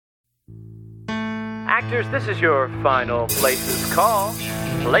actors, this is your final places call.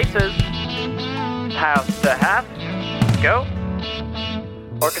 Places. House to half. Go.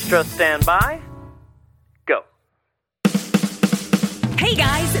 Orchestra stand by. Go. Hey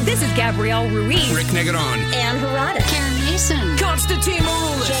guys, this is Gabrielle Ruiz. Rick Negaron. Ann Harada. Karen Mason. Constantine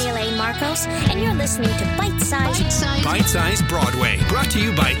Maroulis. JLA Marcos. And you're listening to Bite-Size Broadway. Brought to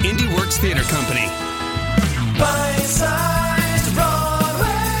you by IndieWorks Theater Company. Bite-Size Broadway.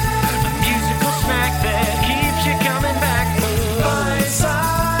 A musical snack that keeps you coming back.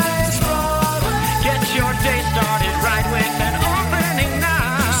 Bite-Size Broadway. Get your day started right with an opening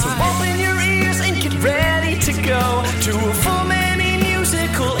night. So open your ears and get ready to go to a full mini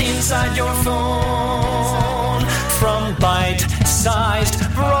musical inside your phone. From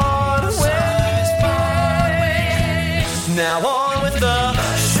Bite-Sized Broadway. Now on with the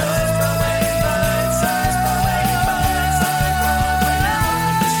show. Bite-Sized Broadway. Bite-Sized Broadway. Now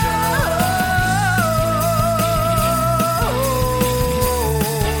on with the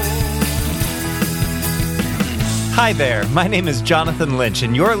show. Hi there, my name is Jonathan Lynch,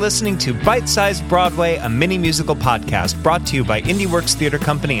 and you're listening to Bite-Sized Broadway, a mini-musical podcast brought to you by IndieWorks Theater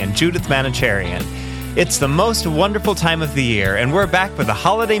Company and Judith Manicherian. It's the most wonderful time of the year, and we're back with a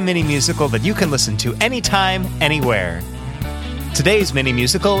holiday mini-musical that you can listen to anytime, anywhere. Today's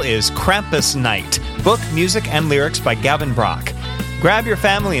mini-musical is Krampus Night, book, music, and lyrics by Gavin Brock. Grab your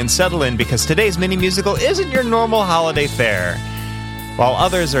family and settle in because today's mini-musical isn't your normal holiday fare. While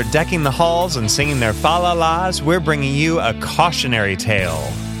others are decking the halls and singing their fa-la-las, we're bringing you a cautionary tale.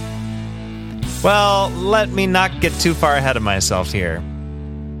 Well, let me not get too far ahead of myself here.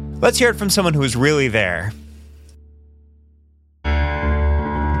 Let's hear it from someone who's really there.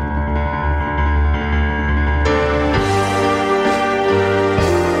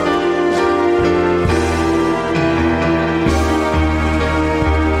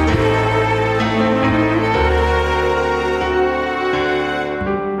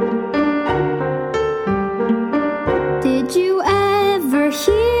 Did you ever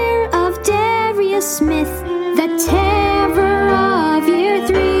hear of Darius Smith, the terror of year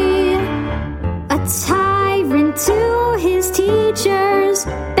 3? A tyrant to his teachers,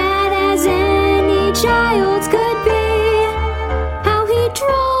 bad as any child could be. How he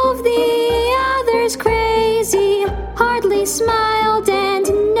drove the others crazy, hardly smiled and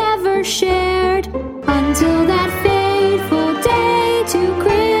never shared, until that fateful day 2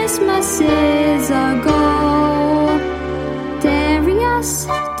 Christmases ago. Darius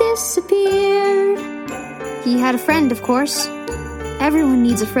disappeared. He had a friend, of course. Everyone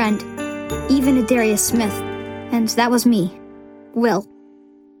needs a friend, even a Darius Smith. And that was me, Will.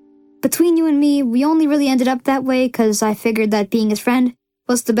 Between you and me, we only really ended up that way because I figured that being his friend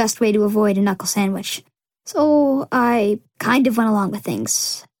was the best way to avoid a knuckle sandwich. So I kind of went along with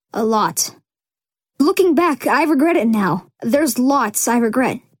things. A lot. Looking back, I regret it now. There's lots I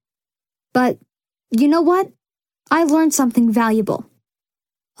regret. But you know what? I learned something valuable.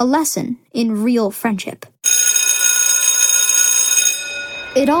 A lesson in real friendship.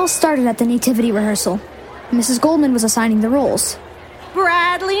 It all started at the nativity rehearsal. Mrs. Goldman was assigning the roles.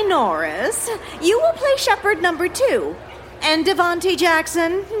 Bradley Norris, you will play shepherd number 2. And Devontae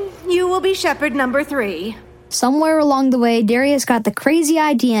Jackson, you will be shepherd number 3. Somewhere along the way, Darius got the crazy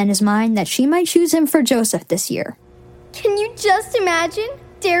idea in his mind that she might choose him for Joseph this year. Can you just imagine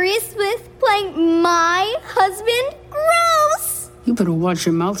Darius Smith playing my husband? Gross! You better watch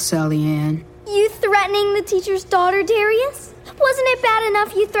your mouth, Sally Ann. You threatening the teacher's daughter, Darius? Wasn't it bad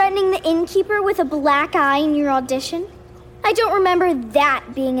enough you threatening the innkeeper with a black eye in your audition? I don't remember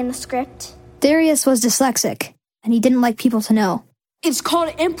that being in the script. Darius was dyslexic, and he didn't like people to know. It's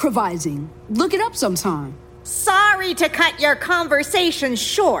called improvising. Look it up sometime. Sorry to cut your conversation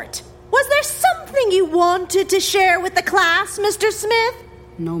short. Was there something you wanted to share with the class, Mr. Smith?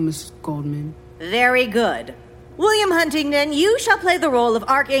 No, Miss Goldman. Very good. William Huntington, you shall play the role of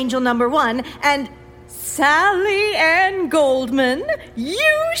Archangel number 1, and Sally Ann Goldman,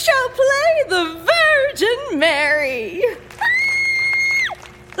 you shall play the Virgin Mary.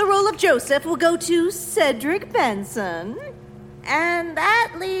 The role of Joseph will go to Cedric Benson. And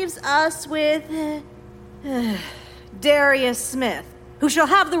that leaves us with Darius Smith, who shall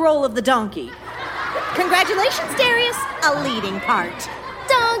have the role of the donkey. Congratulations, Darius, a leading part.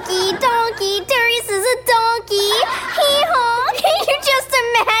 Donkey, Darius is a donkey. Hee-haw, can you just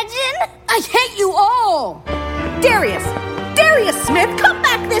imagine? I hate you all! Darius Smith, come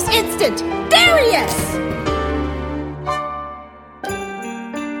back this instant! Darius!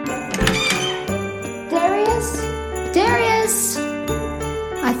 Darius!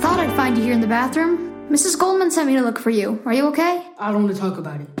 I thought I'd find you here in the bathroom. Mrs. Goldman sent me to look for you. Are you okay? I don't want to talk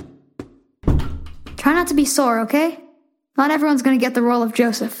about it. Try not to be sore, okay? Not everyone's gonna get the role of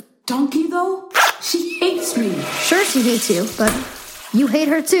Joseph. Donkey, though? She hates me. Sure she hates you, but you hate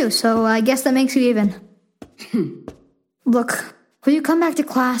her too, so I guess that makes you even. Look, will you come back to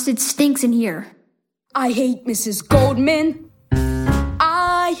class? It stinks in here. I hate Mrs. Goldman.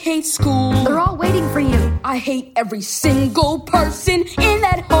 I hate school. They're all waiting for you. I hate every single person in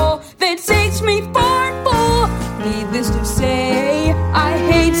that hall that takes me for a fool. Needless to say, I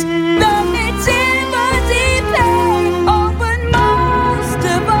hate the nativity play. Oh, but most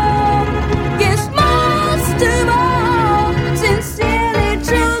of all, yes, most of all, sincerely,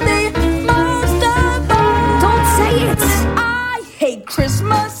 truly, most of all. Don't say it. I hate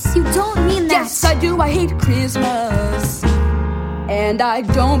Christmas. You don't mean that. Yes, I do. I hate Christmas. And I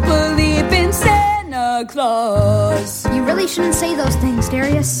don't believe in Santa Claus. You really shouldn't say those things,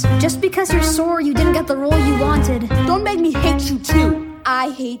 Darius. Just because you're sore, you didn't get the role you wanted. Don't make me hate you too.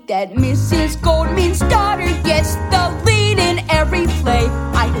 I hate that Mrs. Goldman's daughter gets the lead in every play.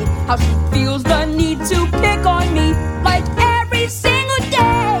 I hate how she feels the need to pick on me like every single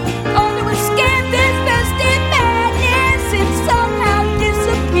day. Oh, to escape this festive madness and somehow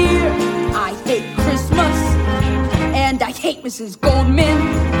disappear. I hate Christmas. And I hate Mrs. Goldman.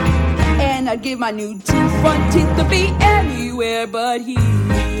 And I'd give my new front teeth to be anywhere but here.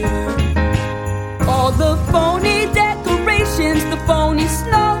 All the phony decorations, the phony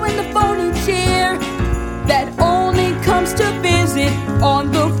snow and the phony cheer that only comes to visit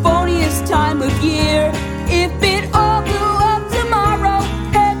on the phoniest time of year. If it all blew up tomorrow,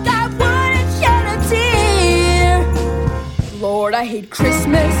 heck, I wouldn't shed a tear. Lord, I hate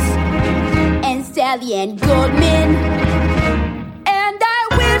Christmas and Sally and Goldman. And I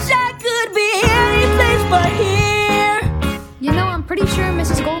wish I could be any place but here. You know, I'm pretty sure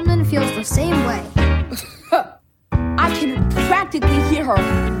Mrs. Goldman feels the same way. I can practically hear her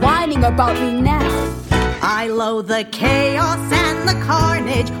whining about me now. I loathe the chaos and the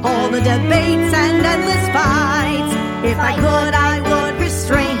carnage, all the debates and endless fights. If I could, I would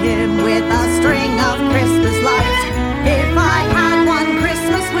restrain him with a string of Christmas lights. If I had one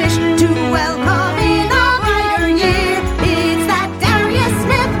Christmas wish to welcome in a brighter year, it's that Darius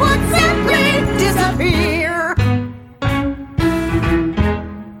Smith would simply disappear.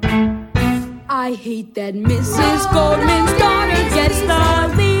 I hate that Mrs. Goldman's daughter gets the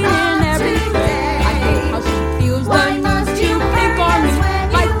lead in every play. I hate how she feels the need to pick on me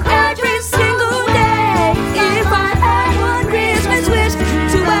like every single day. If I had one Christmas wish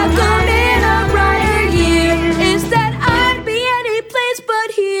to welcome in a brighter year, it's that I'd be any place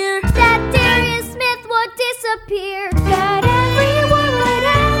but here. That Darius Smith would disappear. That everyone would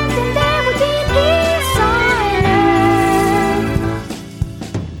end and there would be peace on earth.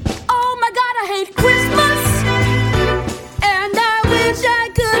 Oh my God, I hate Christmas. And I wish I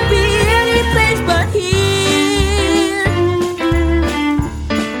could be any place but here.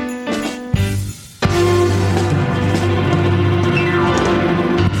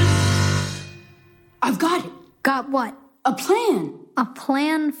 I've got it. Got what? A plan. A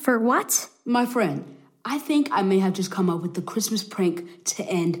plan for what? My friend, I think I may have just come up with the Christmas prank to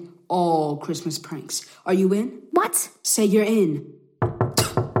end all Christmas pranks. Are you in? What? Say you're in.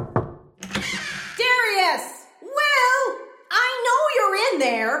 Darius! Well, I know you're in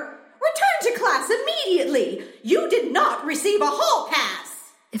there. Return to class immediately. You did not receive a hall pass.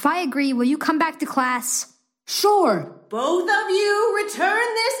 If I agree, will you come back to class? Sure. Both of you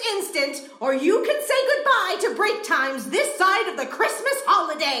return this instant, or you can say goodbye to break times this side of the Christmas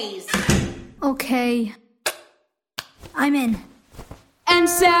holidays. Okay. I'm in. And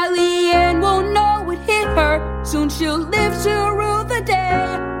Sally Ann won't know what hit her. Soon she'll live to rue the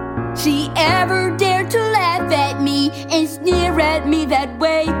day she ever dared to laugh at me and sneer at me that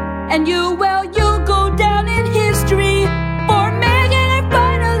way. And you'll go down in history for making her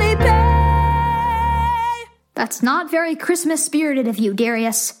finally pay. That's not very Christmas spirited of you,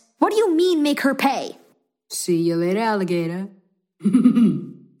 Darius. What do you mean, make her pay? See you later, alligator.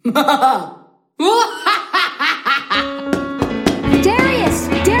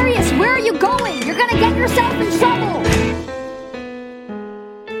 Darius, where are you going? You're gonna get yourself in trouble!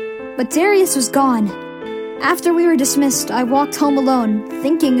 But Darius was gone. After we were dismissed, I walked home alone,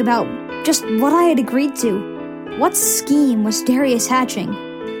 thinking about just what I had agreed to. What scheme was Darius hatching?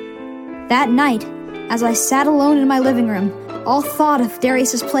 That night, as I sat alone in my living room, all thought of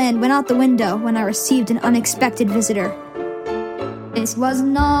Darius's plan went out the window when I received an unexpected visitor. It was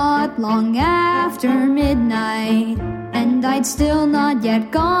not long after midnight, and I'd still not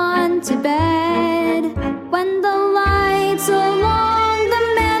yet gone to bed, when the lights along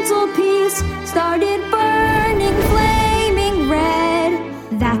the mantelpiece started burning flaming red.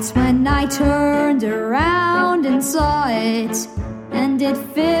 That That's when I turned around and saw it, and it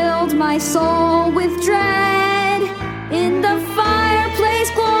filled my soul with dread. In the fireplace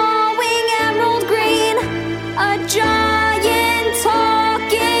glowing emerald green, a giant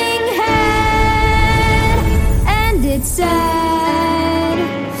talking head, and it said,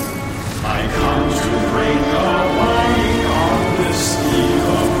 I come to bring a warning on this eve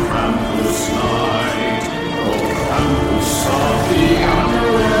of Krampus Night. Oh, Krampus of the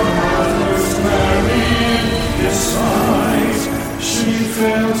underworld has nursed Mary in his sight. She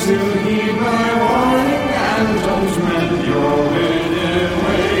failed to heed my warning and don't mend your wicked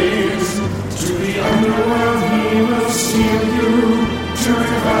ways. To the underworld he will steal you to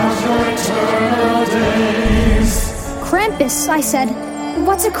live out your eternal days. Krampus, I said.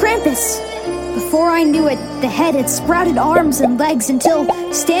 What's a Krampus? Before I knew it, the head had sprouted arms and legs until,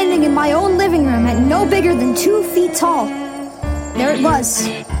 standing in my own living room at no bigger than 2 feet tall, there it was,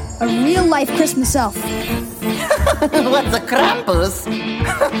 a real-life Christmas elf. What's a Krampus?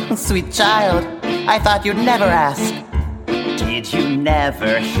 Sweet child, I thought you'd never ask. Did you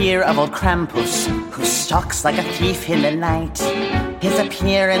never hear of old Krampus, who stalks like a thief in the night? His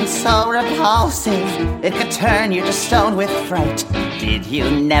appearance so repulsive, it could turn you to stone with fright. Did you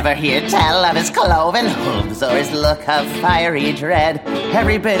never hear tell of his cloven hooves or his look of fiery dread?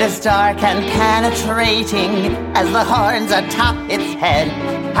 Every bit as dark and penetrating as the horns atop its head.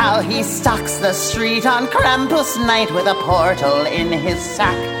 How he stalks the street on Krampus Night with a portal in his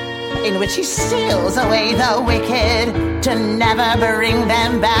sack, in which he steals away the wicked to never bring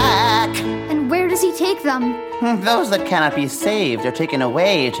them back. And where does he take them? Those that cannot be saved are taken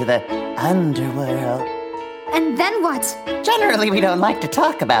away to the underworld. And then what? Generally, we don't like to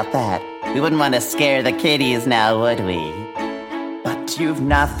talk about that. We wouldn't want to scare the kiddies now, would we? But you've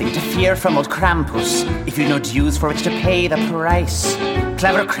nothing to fear from old Krampus if you know dues for which to pay the price.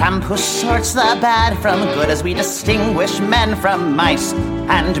 Clever Krampus sorts the bad from good as we distinguish men from mice,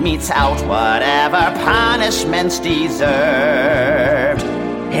 and metes out whatever punishment's deserved.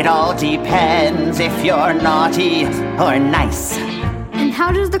 It all depends if you're naughty or nice. And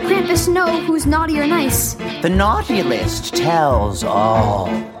how does the Krampus know who's naughty or nice? The naughty list tells all.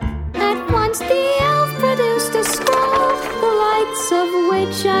 At once the elf produced a scroll, the likes of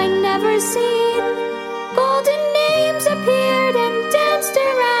which I never seen. Golden names appeared and danced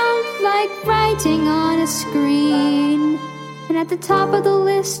around like writing on a screen. And at the top of the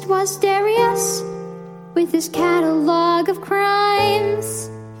list was Darius, with his catalog of crimes.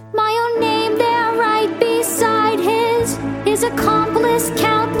 My own name there right beside his accomplice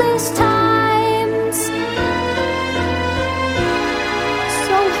countless times.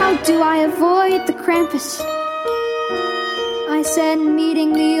 So how do I avoid the Krampus? I said,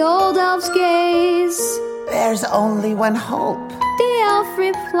 meeting the old elf's gaze. There's only one hope, The elf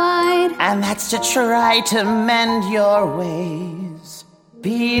replied, and that's to try to mend your ways.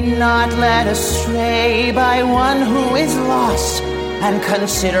 Be not led astray by one who is lost, and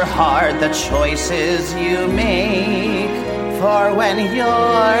consider hard the choices you make. For when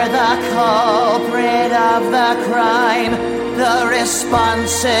you're the culprit of the crime, the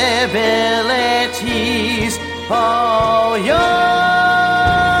responsibilities are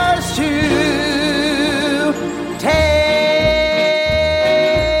yours to take.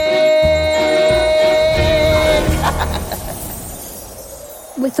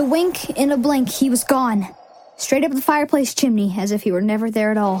 With a wink and a blink, he was gone. Straight up the fireplace chimney, as if he were never there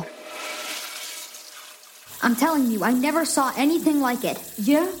at all. I'm telling you, I never saw anything like it.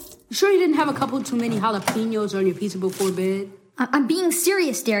 Yeah? You sure you didn't have a couple too many jalapenos on your pizza before bed? I'm being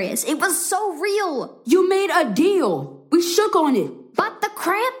serious, Darius. It was so real. You made a deal. We shook on it. But the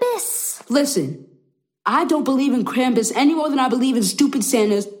Krampus! Listen, I don't believe in Krampus any more than I believe in stupid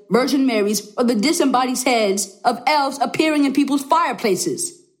Santas, Virgin Marys, or the disembodied heads of elves appearing in people's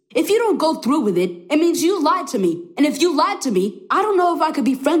fireplaces. If you don't go through with it, it means you lied to me. And if you lied to me, I don't know if I could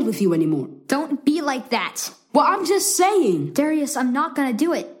be friends with you anymore. Don't be like that. Well, I'm just saying. Darius, I'm not gonna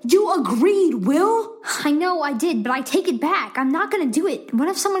do it. You agreed, Will. I know I did, but I take it back. I'm not gonna do it. What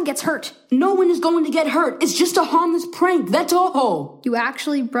if someone gets hurt? No one is going to get hurt. It's just a harmless prank, that's all. You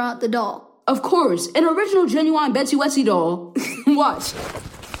actually brought the doll. Of course, an original genuine Betsy Wetsy doll. Watch.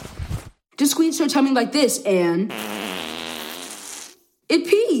 Just squeeze her tummy like this, and it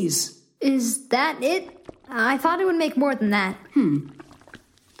pees. Is that it? I thought it would make more than that.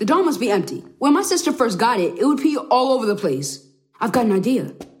 The doll must be empty. When my sister first got it, it would pee all over the place. I've got an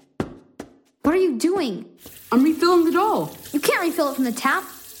idea. What are you doing? I'm refilling the doll. You can't refill it from the tap.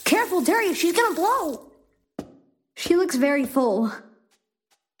 Careful, Darius, she's gonna blow. She looks very full.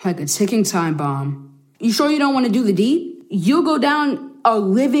 Like a ticking time bomb. You sure you don't want to do the deed? You'll go down a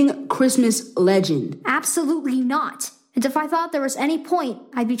living Christmas legend. Absolutely not. And if I thought there was any point,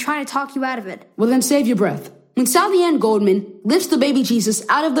 I'd be trying to talk you out of it. Well, then save your breath. When Sally Ann Goldman lifts the baby Jesus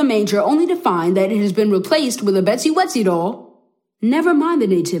out of the manger only to find that it has been replaced with a Betsy Wetsy doll, never mind the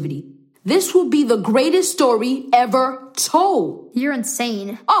nativity. This will be the greatest story ever told. You're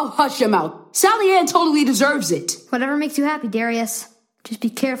insane. Oh, hush your mouth. Sally Ann totally deserves it. Whatever makes you happy, Darius. Just be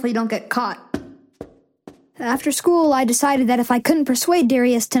careful you don't get caught. After school, I decided that if I couldn't persuade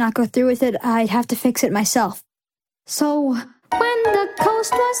Darius to not go through with it, I'd have to fix it myself. So, when the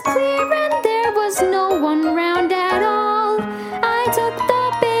coast was clear and there was no one around at all, I took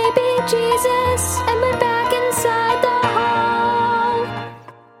the baby Jesus and went back inside the hall.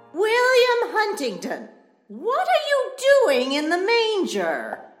 William Huntington, what are you doing in the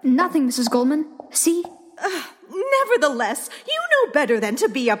manger? Nothing, Mrs. Goldman. See? Nevertheless, you know better than to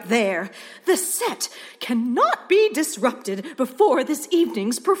be up there. The set cannot be disrupted before this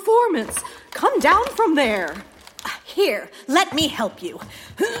evening's performance. Come down from there. Here, let me help you.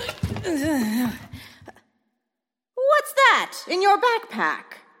 What's that in your backpack?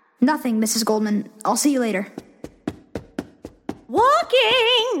 Nothing, Mrs. Goldman. I'll see you later.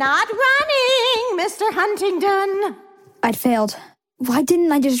 Walking, not running, Mr. Huntington. I'd failed. Why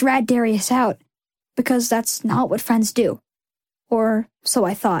didn't I just rat Darius out? Because that's not what friends do. Or so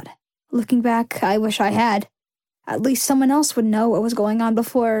I thought. Looking back, I wish I had. At least someone else would know what was going on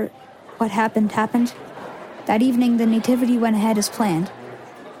before what happened. That evening, the nativity went ahead as planned.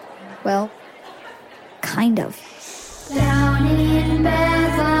 Well, kind of. Down in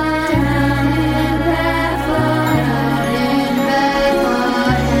Bethlehem, down in Bethlehem, down in Bethlehem.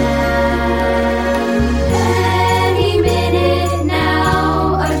 Any minute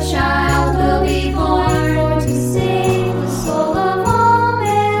now, a child will be born to save the soul of all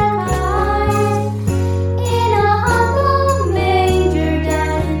mankind. In a humble manger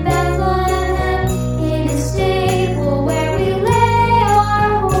down in Bethlehem, in a stable where we lay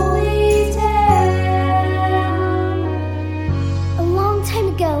our holy tale. A long time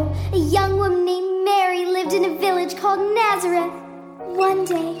ago, a young woman named Mary lived in a village called Nazareth. One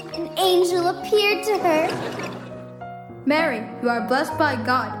day, an angel appeared to her. Mary, you are blessed by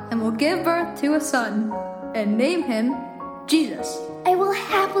God and will give birth to a son, and name him Jesus. I will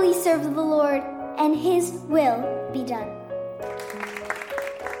happily serve the Lord, and his will be done.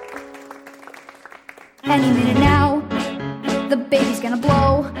 Any minute now, the baby's gonna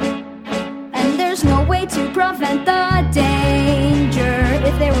blow. And there's no way to prevent the danger.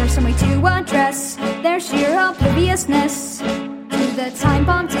 If there were some way to address their sheer obliviousness to the time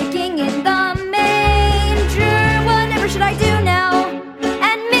bomb ticking in the manger. Whatever should I do now?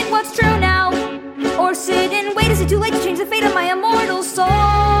 Admit what's true now? Or sit and wait? Is it too late to change the fate of my immortal soul?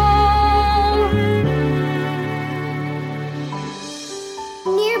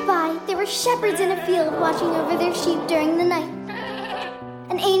 Nearby, there were shepherds in a field watching over their sheep during the night.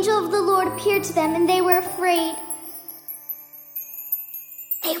 An angel of the Lord appeared to them, and they were afraid.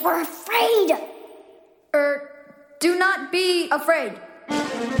 They were afraid! Do not be afraid.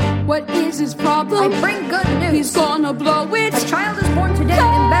 What is his problem? I bring good news. He's gonna blow it. A child is born today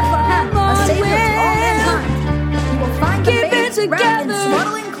in Bethlehem, a savior to all mankind. You will find the Keep baby it together. wrapped in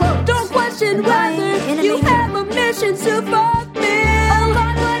swaddling clothes. Don't question and lying in whether a you manger. have a mission to fulfill. Oh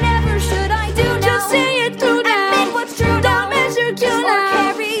God, whatever should I do now? Just see it through now. Admit what's true now. Don't measure Q Or now.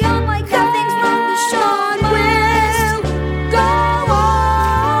 carry on like nothing's wrong. Be sure will go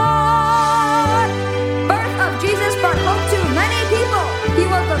on. Birth of Jesus brought hope to many people. He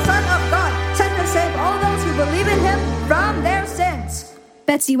was the Son of God, sent to save all those who believe in him from their sins.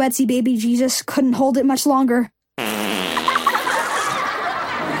 Betsy Wetsy baby Jesus couldn't hold it much longer. Ew,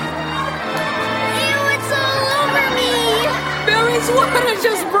 it's all over me! Billy's water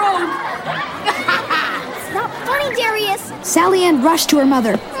just broke. It's not funny, Darius! Sally Ann rushed to her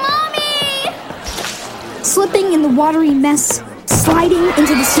mother. Mommy! Slipping in the watery mess, sliding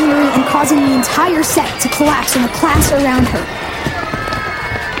into the scenery and causing the entire set to collapse in the class around her.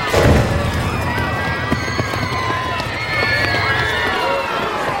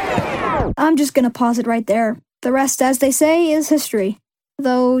 I'm just gonna pause it right there. The rest, as they say, is history,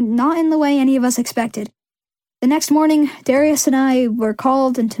 though not in the way any of us expected. The next morning, Darius and I were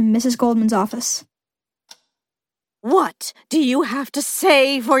called into Mrs. Goldman's office. What do you have to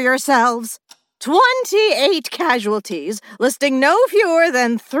say for yourselves? 28 casualties, listing no fewer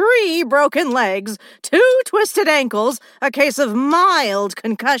than 3 broken legs, 2 twisted ankles, a case of mild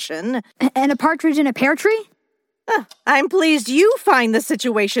concussion. And a partridge in a pear tree? I'm pleased you find the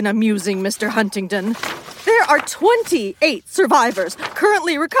situation amusing, Mr. Huntington. There are 28 survivors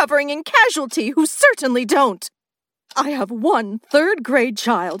currently recovering in casualty who certainly don't. I have one third-grade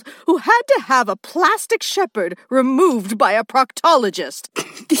child who had to have a plastic shepherd removed by a proctologist.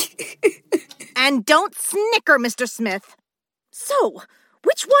 And don't snicker, Mr. Smith. So,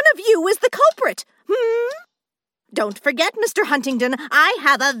 which one of you is the culprit? Don't forget, Mr. Huntington, I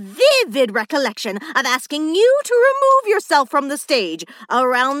have a vivid recollection of asking you to remove yourself from the stage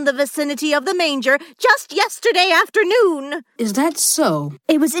around the vicinity of the manger just yesterday afternoon. Is that so?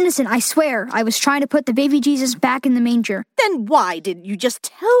 It was innocent, I swear. I was trying to put the baby Jesus back in the manger. Then why didn't you just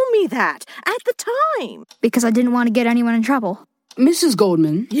tell me that at the time? Because I didn't want to get anyone in trouble. Mrs.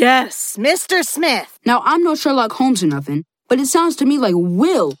 Goldman? Yes, Mr. Smith. Now, I'm no Sherlock Holmes or nothing, but it sounds to me like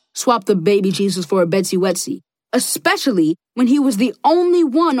Will swapped the baby Jesus for a Betsy Wetsy. Especially when he was the only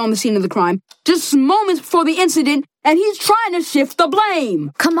one on the scene of the crime, just moments before the incident, and he's trying to shift the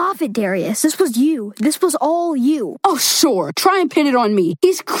blame. Come off it, Darius. This was you. This was all you. Oh, sure. Try and pin it on me.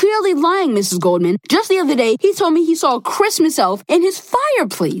 He's clearly lying, Mrs. Goldman. Just the other day, he told me he saw a Christmas elf in his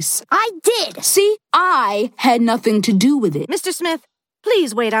fireplace. I did. See, I had nothing to do with it. Mr. Smith,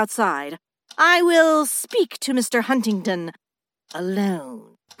 please wait outside. I will speak to Mr. Huntington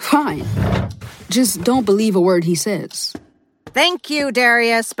alone. Fine. Just don't believe a word he says. Thank you,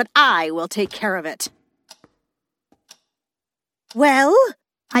 Darius, but I will take care of it. Well?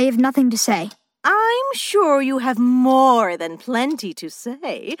 I have nothing to say. I'm sure you have more than plenty to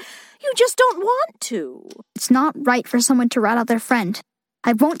say. You just don't want to. It's not right for someone to rat out their friend.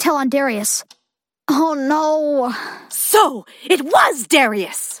 I won't tell on Darius. Oh, no. So, it was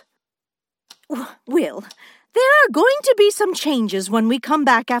Darius! Will, there are going to be some changes when we come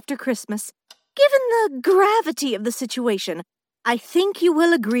back after Christmas. Given the gravity of the situation, I think you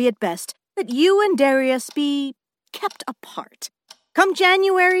will agree at best that you and Darius be kept apart. Come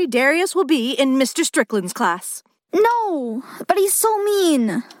January, Darius will be in Mr. Strickland's class. No, but he's so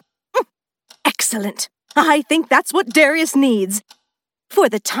mean. Excellent. I think that's what Darius needs. For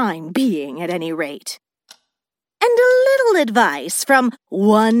the time being, at any rate. And a little advice from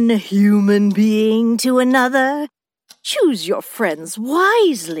one human being to another. Choose your friends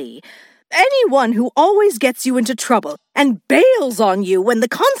wisely. Anyone who always gets you into trouble and bails on you when the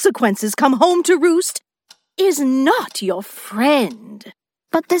consequences come home to roost is not your friend.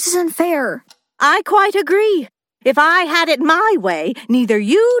 But this isn't fair. I quite agree. If I had it my way, neither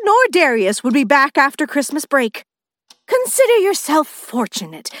you nor Darius would be back after Christmas break. Consider yourself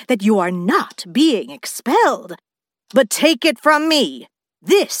fortunate that you are not being expelled. But take it from me,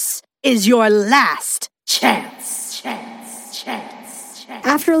 this is your last chance.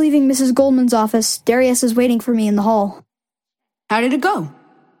 After leaving Mrs. Goldman's office, Darius is waiting for me in the hall. How did it go?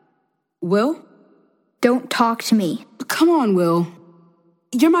 Will? Don't talk to me. Come on, Will.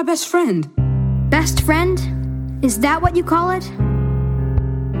 You're my best friend. Best friend? Is that what you call it?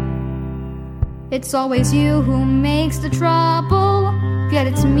 It's always you who makes the trouble, yet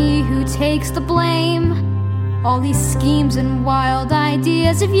it's me who takes the blame. All these schemes and wild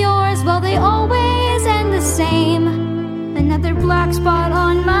ideas of yours, well, they always end the same. Another black spot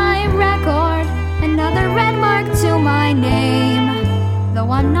on my record, another red mark to my name.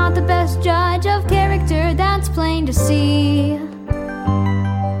 Though I'm not the best judge of character, that's plain to see.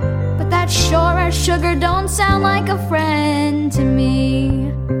 But that sure as sugar don't sound like a friend to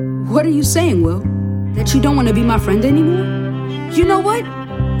me. What are you saying, Will? That you don't want to be my friend anymore? You know what?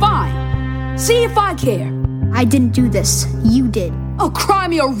 Fine. See if I care. I didn't do this. You did. Oh, cry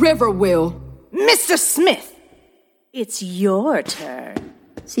me a river, Will. Mr. Smith, it's your turn.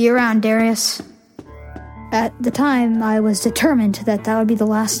 See you around, Darius. At the time, I was determined that would be the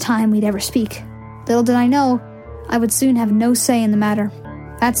last time we'd ever speak. Little did I know, I would soon have no say in the matter.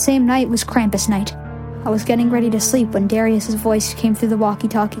 That same night was Krampus Night. I was getting ready to sleep when Darius's voice came through the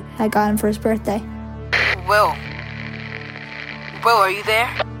walkie-talkie I got him for his birthday. Will, are you there?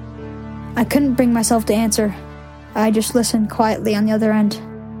 I couldn't bring myself to answer. I just listened quietly on the other end.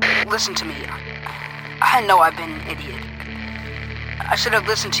 Listen to me. I know I've been an idiot. I should have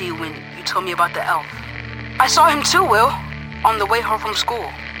listened to you when you told me about the elf. I saw him too, Will, on the way home from school.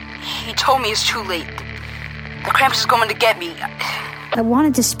 He told me it's too late. The Krampus is going to get me. I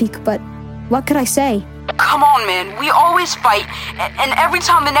wanted to speak, but what could I say? Come on, man. We always fight, and every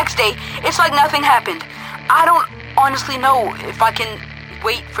time the next day, it's like nothing happened. I don't honestly know if I can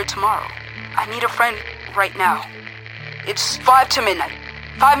wait for tomorrow. I need a friend right now. It's 5 to midnight.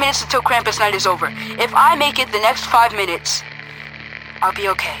 5 minutes until Krampus Night is over. If I make it the next 5 minutes, I'll be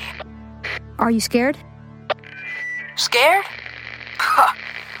okay. Are you scared? Scared?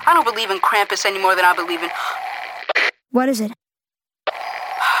 I don't believe in Krampus any more than I believe in... What is it?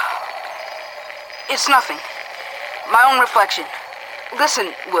 It's nothing. My own reflection.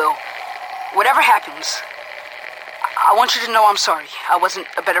 Listen, Will, whatever happens, I want you to know I'm sorry. I wasn't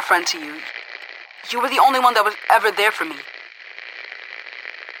a better friend to you. You were the only one that was ever there for me.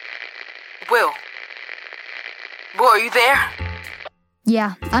 Will, are you there?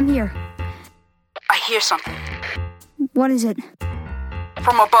 Yeah, I'm here. I hear something. What is it?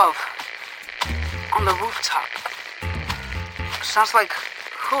 From above. On the rooftop. Sounds like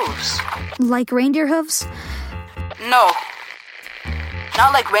hooves. Like reindeer hooves? No.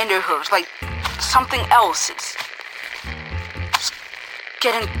 Not like reindeer hooves. Like something else. It's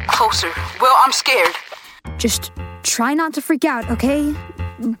getting closer. Will, I'm scared. Just try not to freak out, okay?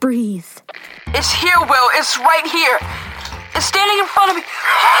 Breathe. It's here, Will. It's right here. It's standing in front of me.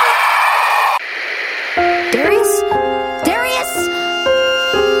 Darius? Darius?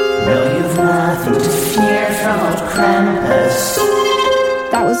 No, you've nothing to fear from old Krampus.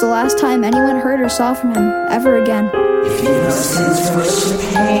 That was the last time anyone heard or saw from him, ever again. If you must for which to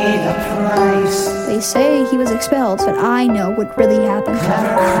pay the price. They say he was expelled, but I know what really happened. Clever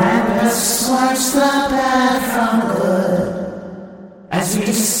Krampus swipes the bad from good, as we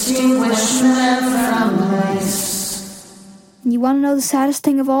distinguish men from mice. You want to know the saddest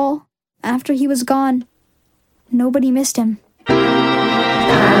thing of all? After he was gone, nobody missed him.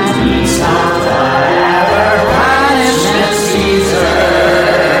 And we saw whatever punishments deserved.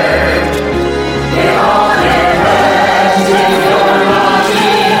 It all depends if you're naughty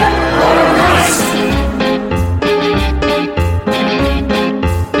or nice.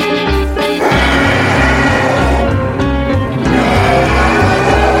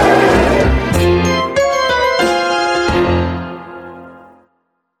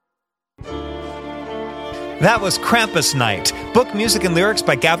 That was Krampus Night, book music and lyrics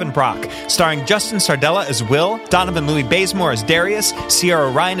by Gavin Brock, starring Justin Sardella as Will, Donovan Louis Bazemore as Darius,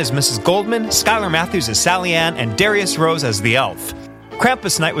 Sierra Ryan as Mrs. Goldman, Skylar Matthews as Sally Ann, and Darius Rose as the elf.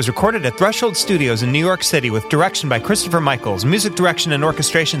 Krampus Night was recorded at Threshold Studios in New York City with direction by Christopher Michaels, music direction and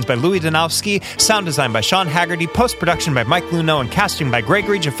orchestrations by Louis Danowski, sound design by Sean Haggerty, post-production by Mike Luno, and casting by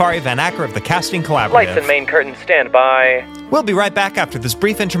Gregory Jafari Van Acker of the Casting Collaborative. Lights and main curtain stand by. We'll be right back after this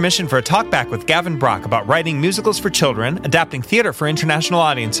brief intermission for a talkback with Gavin Brock about writing musicals for children, adapting theater for international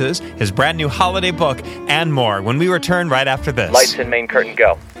audiences, his brand new holiday book, and more when we return right after this. Lights and main curtain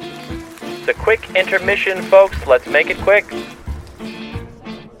go. It's a quick intermission, folks. Let's make it quick.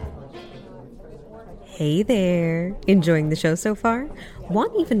 Hey there! Enjoying the show so far?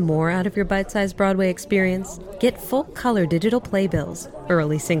 Want even more out of your bite-sized Broadway experience? Get full-color digital playbills,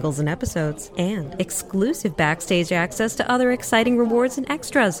 early singles and episodes, and exclusive backstage access to other exciting rewards and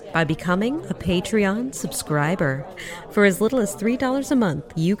extras by becoming a Patreon subscriber. For as little as $3 a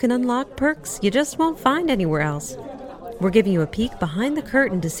month, you can unlock perks you just won't find anywhere else. We're giving you a peek behind the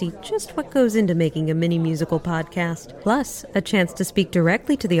curtain to see just what goes into making a mini musical podcast. Plus, a chance to speak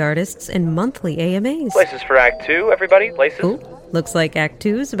directly to the artists in monthly AMAs. Places for Act 2, everybody. Places. Ooh, looks like Act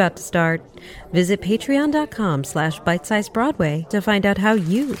 2 is about to start. Visit patreon.com/bitesizebroadway to find out how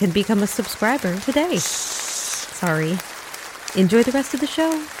you can become a subscriber today. Sorry. Enjoy the rest of the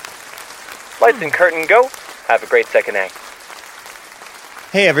show. Lights and curtain go. Have a great second act.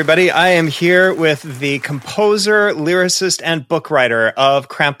 Hey everybody, I am here with the composer, lyricist, and book writer of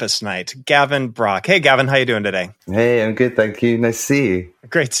Krampus Night, Gavin Brock. Hey Gavin, how you doing today? Hey, I'm good, thank you. Nice to see you.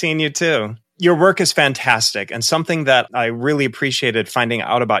 Great seeing you too. Your work is fantastic, and something that I really appreciated finding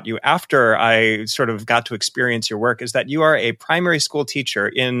out about you after I sort of got to experience your work is that you are a primary school teacher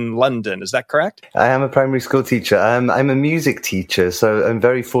in London. Is that correct? I am a primary school teacher. I'm a music teacher, so I'm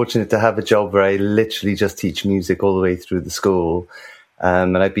very fortunate to have a job where I literally just teach music all the way through the school.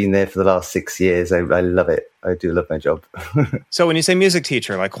 And I've been there for the last 6 years. I love it. I do love my job. So when you say music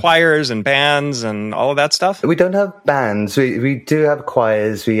teacher, like choirs and bands and all of that stuff? We don't have bands. We do have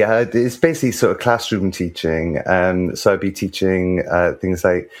choirs. It's basically sort of classroom teaching. So I'd be teaching things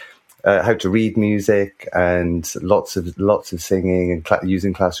like how to read music and lots of singing and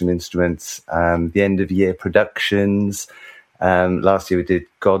using classroom instruments. The end of year productions. Last year we did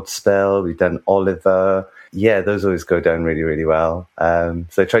Godspell. We've done Oliver. Yeah, those always go down really, really well. So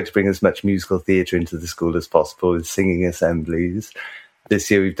I try to bring as much musical theatre into the school as possible with singing assemblies.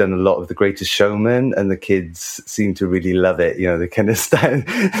 This year we've done a lot of The Greatest Showman, and the kids seem to really love it. You know, they kind of stand,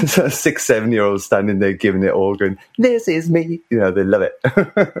 6-7-year-olds standing there giving it all, going, "This is me." You know, they love it.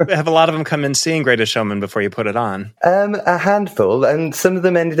 They have a lot of them come in seeing Greatest Showman before you put it on. A handful, and some of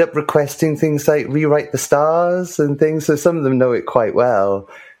them ended up requesting things like Rewrite the Stars and things, so some of them know it quite well.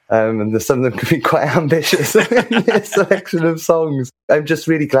 And some of them can be quite ambitious in their selection of songs. I'm just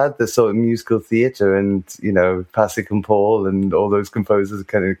really glad that sort of musical theatre and, you know, Pasek and Paul and all those composers are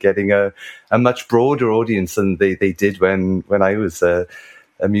kind of getting a much broader audience than they did when I was a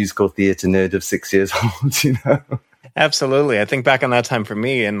musical theatre nerd of 6 years old, you know. Absolutely. I think back on that time for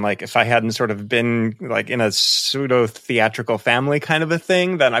me, and like if I hadn't sort of been like in a pseudo theatrical family kind of a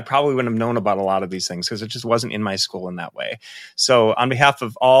thing, then I probably wouldn't have known about a lot of these things because it just wasn't in my school in that way. So on behalf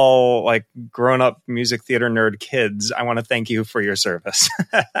of all like grown up music theater nerd kids, I want to thank you for your service.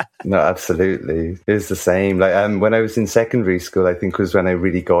 No, absolutely. It was the same. Like when I was in secondary school, I think was when I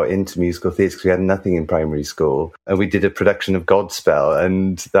really got into musical theatre because we had nothing in primary school, and we did a production of Godspell,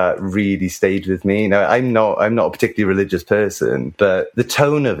 and that really stayed with me. Now, I'm not a particularly religious person, but the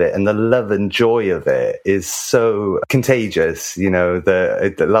tone of it and the love and joy of it is so contagious. You know,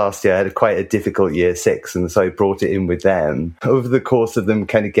 the last year I had quite a difficult year 6, and so I brought it in with them. Over the course of them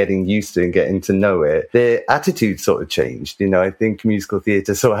kind of getting used to and getting to know it, their attitude sort of changed. You know, I think musical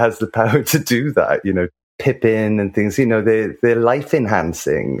theatre sort of has the power to do that, you know. Pippin and things, you know, they're life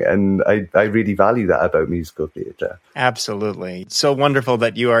enhancing, and I really value that about musical theatre. Absolutely. It's so wonderful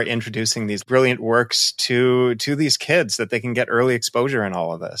that you are introducing these brilliant works to these kids, that they can get early exposure in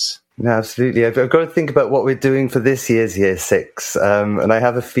all of this. No, absolutely. I've got to think about what we're doing for this year's Year 6. And I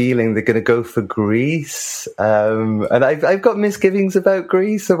have a feeling they're going to go for Greece. And I've got misgivings about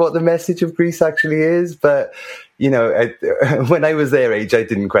Greece and what the message of Greece actually is. But, you know, when I was their age, I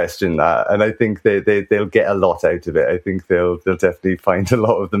didn't question that. And I think they'll get a lot out of it. I think they'll definitely find a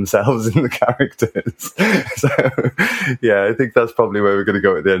lot of themselves in the characters. So, yeah, I think that's probably where we're going to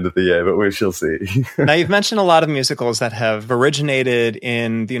go at the end of the year, but we shall see. Now, you've mentioned a lot of musicals that have originated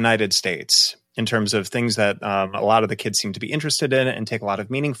in the United States in terms of things that a lot of the kids seem to be interested in and take a lot of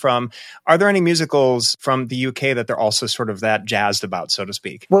meaning from. Are there any musicals from the UK that they're also sort of that jazzed about, so to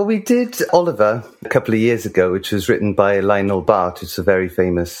speak? Well, we did Oliver a couple of years ago, which was written by Lionel Bart. It's a very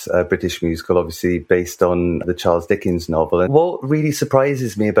famous British musical, obviously based on the Charles Dickens novel. And what really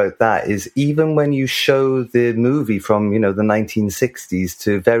surprises me about that is even when you show the movie from, you know, the 1960s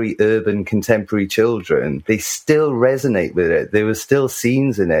to very urban contemporary children, they still resonate with it. There were still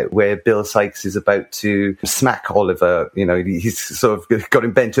scenes in it where Bill Sikes is about to smack Oliver. You know, he's sort of got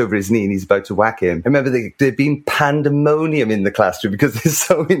him bent over his knee and he's about to whack him. I remember there'd been pandemonium in the classroom because they're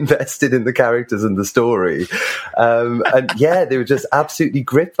so invested in the characters and the story. And yeah, they were just absolutely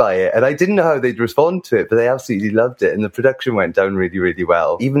gripped by it. And I didn't know how they'd respond to it, but they absolutely loved it. And the production went down really, really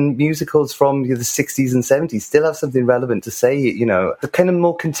well. Even musicals from the 60s and 70s still have something relevant to say. You know, the kind of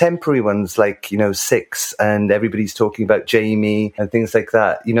more contemporary ones like, you know, Six and Everybody's Talking About Jamie and things like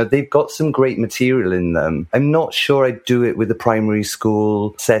that. You know, they've got some great material in them. I'm not sure I'd do it with a primary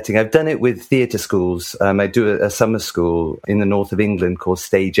school setting. I've done it with theatre schools. I do a summer school in the north of England called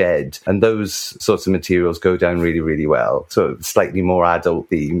Stage Ed, and those sorts of materials go down really, really well. So slightly more adult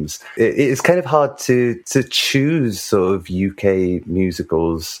themes. It's kind of hard to choose sort of UK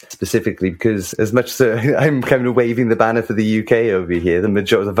musicals specifically because as much as I'm kind of waving the banner for the UK over here,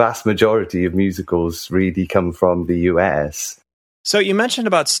 the vast majority of musicals really come from the US. So you mentioned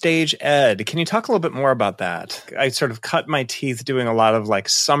about Stage Ed. Can you talk a little bit more about that? I sort of cut my teeth doing a lot of like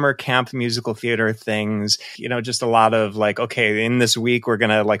summer camp musical theater things, you know, just a lot of like, okay, in this week, we're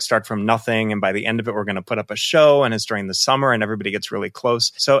going to like start from nothing. And by the end of it, we're going to put up a show and it's during the summer and everybody gets really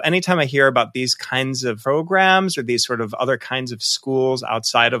close. So anytime I hear about these kinds of programs or these sort of other kinds of schools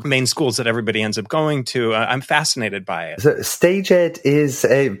outside of main schools that everybody ends up going to, I'm fascinated by it. So Stage Ed is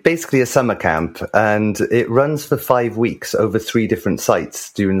basically a summer camp and it runs for 5 weeks over 3 different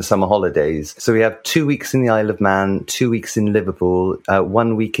sites during the summer holidays. So we have 2 weeks in the Isle of Man, 2 weeks in Liverpool,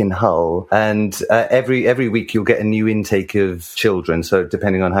 1 week in Hull, and every week you'll get a new intake of children. So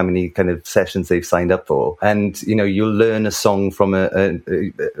depending on how many kind of sessions they've signed up for, and you know you'll learn a song from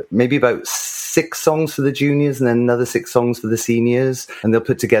maybe about 6 songs for the juniors and then another 6 songs for the seniors, and they'll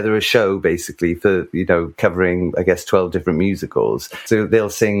put together a show basically for covering I guess 12 different musicals. So they'll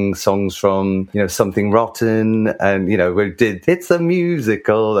sing songs from Something Rotten, and we did It's a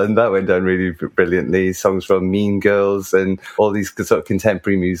Musical, and that went down really brilliantly. Songs from Mean Girls and all these sort of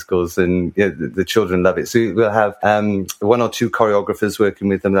contemporary musicals, and the children love it. So we'll have 1 or 2 choreographers working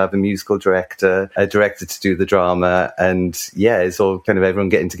with them. They'll have a musical director, a director to do the drama, and it's all kind of everyone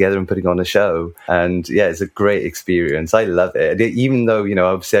getting together and putting on a show. And it's a great experience. I love it. And even though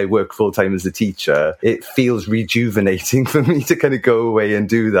obviously I work full time as a teacher, it feels rejuvenating for me to kind of go away and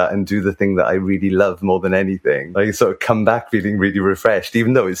do that and do the thing that I really love more than anything. I sort of come back feeling really refreshed,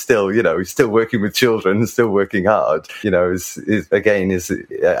 even though it's still, still working with children, still working hard. I gain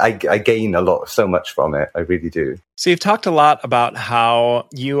so much from it. I really do. So you've talked a lot about how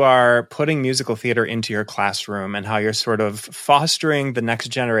you are putting musical theater into your classroom and how you're sort of fostering the next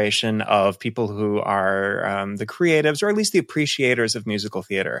generation of people who are the creatives or at least the appreciators of musical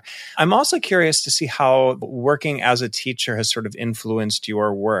theater. I'm also curious to see how working as a teacher has sort of influenced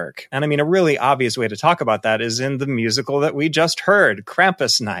your work. And I mean, a really obvious way to talk about that is in the musical that we just heard,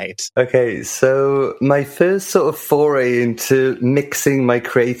 Krampus Night. Okay, so my first sort of foray into mixing my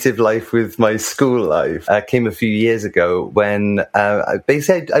creative life with my school life came a few years ago when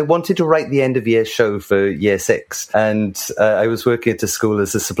basically I wanted to write the end of year show for year 6, and I was working at a school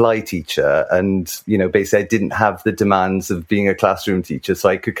as a supply teacher, and basically I didn't have the demands of being a classroom teacher, so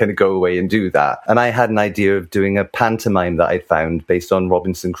I could kind of go away and do that. And I had an idea of doing a pantomime that I found based on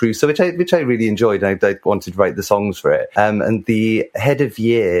Robinson Crusoe, which I really enjoyed, and I wanted to write the songs for it. And the head of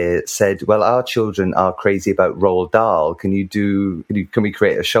year said, "Well, our children are crazy about Roald Dahl. Can we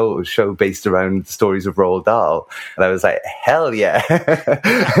create a show based around the stories of Roald Dahl?" And I was like, hell yeah.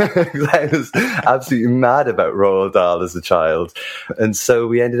 I was absolutely mad about Roald Dahl as a child. And so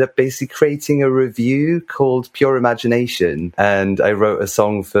we ended up basically creating a review called Pure Imagination. And I wrote a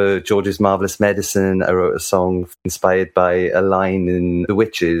song for George's Marvelous Medicine. I wrote a song inspired by a line in The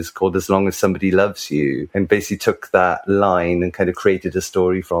Witches called As Long as Somebody Loves You. And basically took that line and kind of created a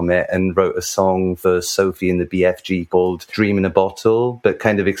story from it and wrote a song for Sophie in the BFG called Dream in a Bottle, but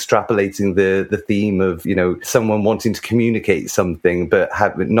kind of extrapolating the theme of, someone wanting to communicate something, but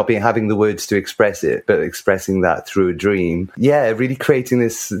not having the words to express it, but expressing that through a dream. Yeah, really creating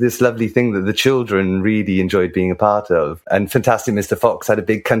this lovely thing that the children really enjoyed being a part of. And Fantastic Mr. Fox had a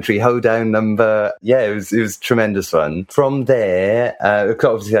big country hoedown number. Yeah, it was tremendous fun. From there,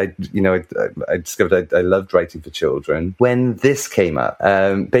 obviously, I discovered I loved writing for children. When this came up,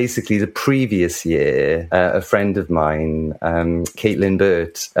 basically the previous year, a friend of mine, Caitlin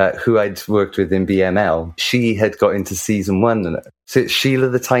Burt, who I'd worked with in BML, she had got into season 1. So it's Sheila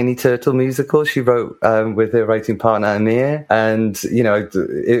the Tiny Turtle musical she wrote with her writing partner Amir, and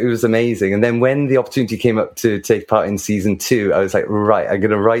it was amazing. And then when the opportunity came up to take part in season 2, I was like, right, I'm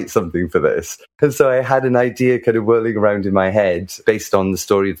going to write something for this. And so I had an idea kind of whirling around in my head based on the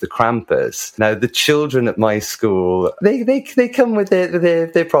story of the Krampus. Now the children at my school, they come with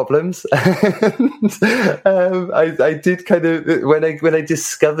their problems. I did kind of when I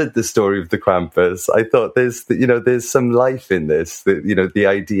discovered the story of the Krampus, I thought there's some life in this. The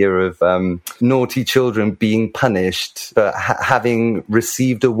idea of naughty children being punished for having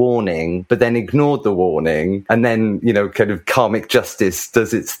received a warning, but then ignored the warning, and then kind of karmic justice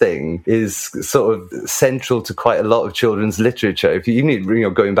does its thing, is sort of central to quite a lot of children's literature. If you need,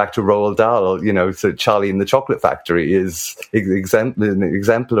 going back to Roald Dahl, so Charlie and the Chocolate Factory is an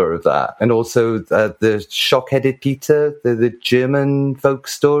exemplar of that, and also the Shock-Headed Peter, the German folk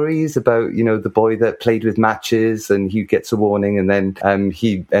stories about the boy that played with matches and he gets a warning and then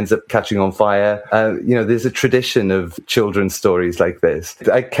he ends up catching on fire. There's a tradition of children's stories like this.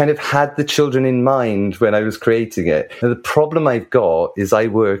 I kind of had the children in mind when I was creating it. Now, the problem I've got is I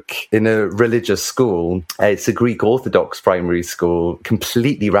work in a religious school. It's a Greek Orthodox primary school,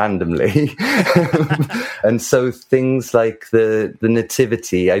 completely randomly. And so things like the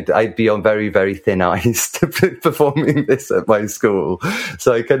nativity, I'd be on very, very thin ice to performing this at my school.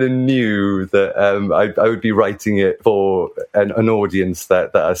 So I kind of knew that I would be writing it for an audience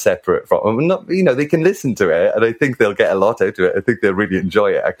that are separate from, not, they can listen to it, and I think they'll get a lot out of it. I think they'll really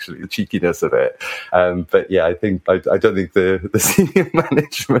enjoy it, actually, the cheekiness of it. But yeah, I don't think the senior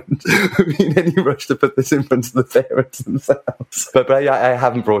management would be in any rush to put this in front of the parents themselves. But I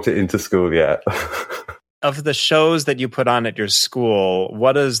haven't brought it into school yet. Of the shows that you put on at your school,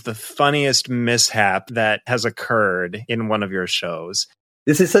 what is the funniest mishap that has occurred in one of your shows?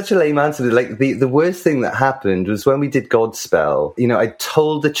 This is such a lame answer. Like the worst thing that happened was when we did Godspell. I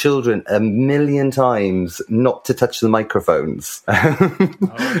told the children 1,000,000 times not to touch the microphones.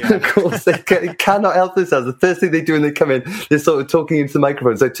 Of course, they cannot help themselves. The first thing they do when they come in, they're sort of talking into the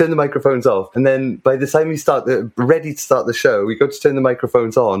microphones. So I turn the microphones off, and then by the time we ready to start the show, we go to turn the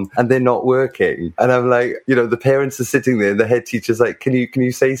microphones on, and they're not working. And I'm like, the parents are sitting there, and the head teacher's like, "Can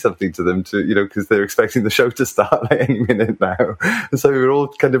you say something to them because they're expecting the show to start like any minute now." And so we were all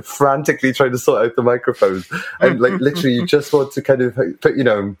kind of frantically trying to sort out the microphones, and like literally you just want to kind of put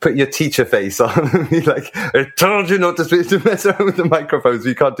your teacher face on. You're like, "I told you not to mess around with the microphones."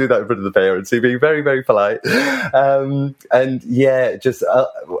 You can't do that in front of the parents. So you're being very, very polite. And yeah, just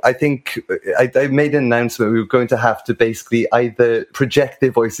I think I made an announcement we were going to have to basically either project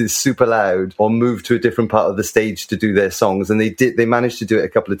their voices super loud or move to a different part of the stage to do their songs, and they managed to do it a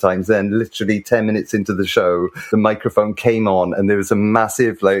couple of times. Then literally 10 minutes into the show, the microphone came on and there was a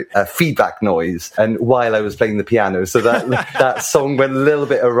massive like feedback noise, and while I was playing the piano, so that song went a little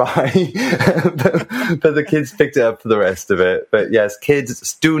bit awry, but the kids picked it up for the rest of it. But yes,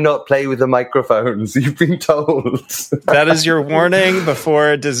 kids, do not play with the microphones. You've been told. That is your warning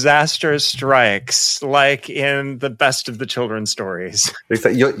before disaster strikes, like in the best of the children's stories.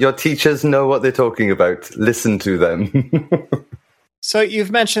 Exactly. Your teachers know what they're talking about. Listen to them. So you've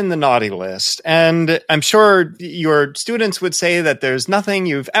mentioned the naughty list, and I'm sure your students would say that there's nothing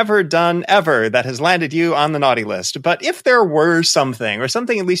you've ever done ever that has landed you on the naughty list. But if there were something, or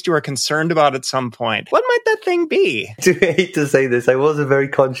something at least you were concerned about at some point, what might that thing be? I hate to say this, I was a very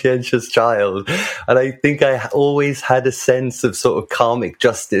conscientious child, and I think I always had a sense of sort of karmic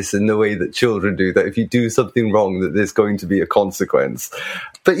justice in the way that children do, that if you do something wrong, that there's going to be a consequence.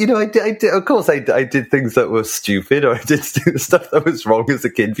 But, you know, I did, of course, I did things that were stupid, or I did do stuff that was wrong as a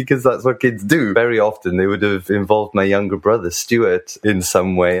kid, because that's what kids do. Very often they would have involved my younger brother, Stuart, in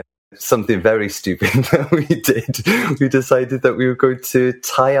some way. Something very stupid that we did. We decided that we were going to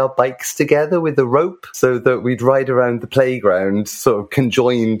tie our bikes together with a rope so that we'd ride around the playground sort of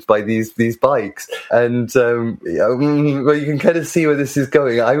conjoined by these bikes. And well, you can kind of see where this is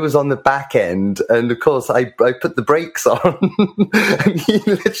going. I was on the back end, and of course I put the brakes on and he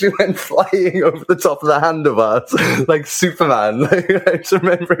literally went flying over the top of the handlebars like Superman. Like, I just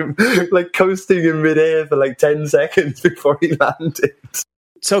remember him like coasting in midair for like 10 seconds before he landed.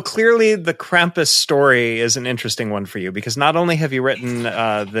 So clearly the Krampus story is an interesting one for you, because not only have you written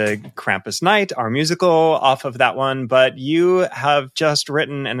the Krampus Night, our musical, off of that one, but you have just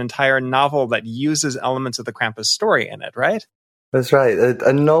written an entire novel that uses elements of the Krampus story in it, right? That's right.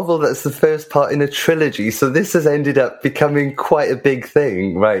 A novel that's the first part in a trilogy. So this has ended up becoming quite a big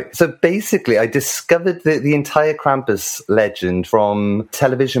thing, right? So basically, I discovered the entire Krampus legend from a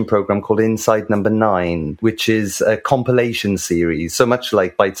television program called Inside Number 9, which is a compilation series. So much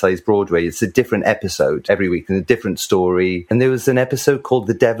like Bite Size Broadway, it's a different episode every week and a different story. And there was an episode called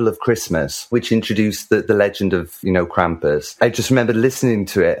The Devil of Christmas, which introduced the legend of, you know, Krampus. I just remember listening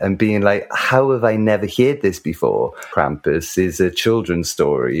to it and being like, how have I never heard this before? Krampus is a children's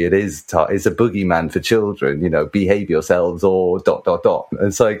story. It is a boogeyman for children, you know, behave yourselves or ...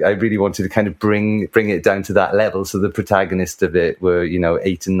 And so I really wanted to kind of bring it down to that level. So the protagonist of it were, you know,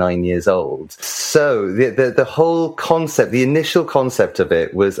 8 and 9 years old. So the whole concept, the initial concept of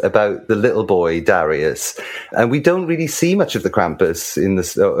it was about the little boy, Darius. And we don't really see much of the Krampus in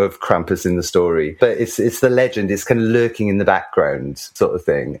the story, but it's the legend. It's kind of lurking in the background sort of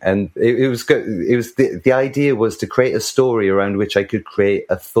thing. And it was the idea was to create a story around which I could create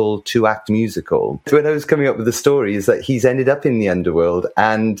a full 2-act musical. When I was coming up with the story is that he's ended up in the underworld,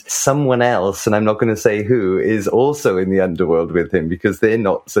 and someone else, and I'm not going to say who, is also in the underworld with him, because they're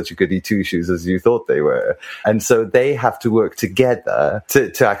not such a goody two-shoes as you thought they were. And so they have to work together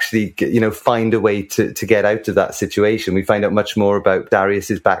to actually, you know, find a way to get out of that situation. We find out much more about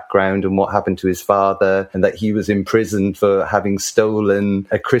Darius's background and what happened to his father, and that he was imprisoned for having stolen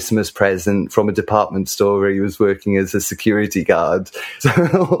a Christmas present from a department store where he was working as a security guard,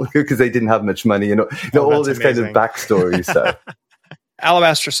 because they didn't have much money, and all this amazing kind of backstory stuff.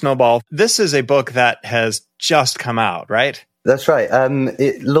 Alabaster Snowball. This is a book that has just come out, right? That's right.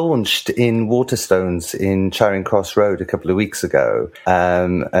 It launched in Waterstones in Charing Cross Road a couple of weeks ago.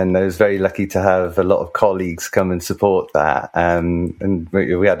 And I was very lucky to have a lot of colleagues come and support that. And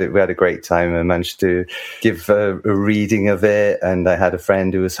we had a great time. I managed to give a reading of it, and I had a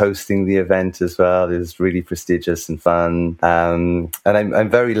friend who was hosting the event as well. It was really prestigious and fun. And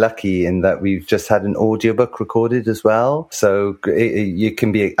I'm very lucky in that we've just had an audiobook recorded as well. So it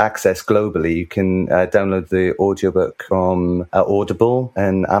can be accessed globally. You can download the audiobook from Audible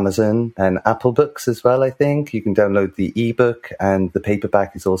and Amazon and Apple Books as well, I think. You can download the ebook, and the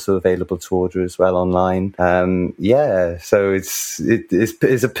paperback is also available to order as well online. So it's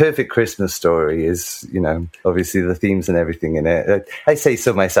a perfect Christmas story, is, you know, obviously the themes and everything in it. I say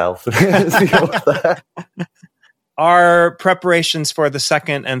so myself. Are preparations for the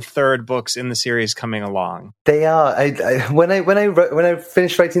second and third books in the series coming along? They are. When I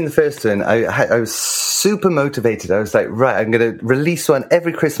finished writing the first one, I was super motivated. I was like, right, I'm going to release one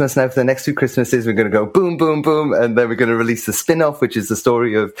every Christmas now for the next 2 Christmases. We're going to go boom, boom, boom, and then we're going to release the spin-off, which is the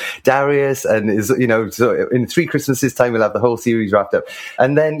story of Darius, and is, you know, so in 3 Christmases time we'll have the whole series wrapped up.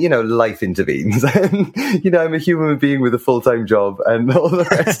 And then, you know, life intervenes, and, you know, I'm a human being with a full-time job and all the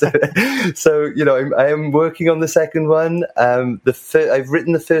rest of it. So, you know, I am working on the second second one. I've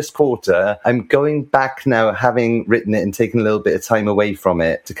written the first quarter. I'm going back now, having written it and taken a little bit of time away from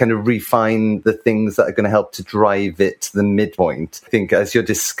it to kind of refine the things that are going to help to drive it to the midpoint. I think as you're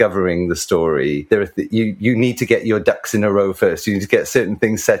discovering the story, you need to get your ducks in a row first. You need to get certain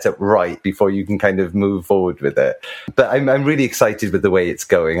things set up right before you can kind of move forward with it. But I'm really excited with the way it's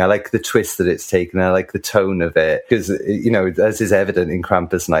going. I like the twist that it's taken. I like the tone of it because, as is evident in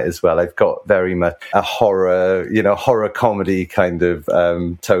Krampus Night as well, I've got very much a horror comedy kind of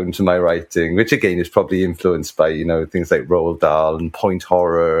tone to my writing, which again is probably influenced by, things like Roald Dahl and Point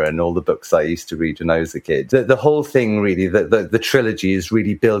Horror and all the books I used to read when I was a kid. The whole thing really, the trilogy is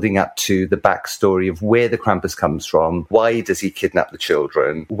really building up to the backstory of where the Krampus comes from. Why does he kidnap the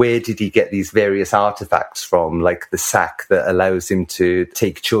children? Where did he get these various artifacts from, like the sack that allows him to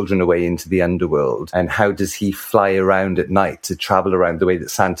take children away into the underworld? And how does he fly around at night to travel around the way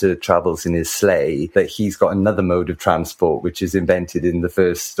that Santa travels in his sleigh? That he's got another mode of transport, which is invented in the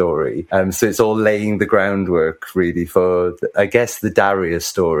first story. So it's all laying the groundwork really for, I guess, the Darius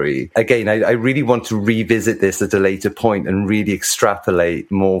story. Again, I really want to revisit this at a later point and really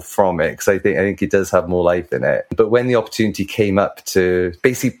extrapolate more from it, because I think it does have more life in it. But when the opportunity came up to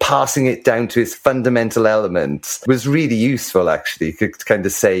basically passing it down to its fundamental elements, was really useful actually to kind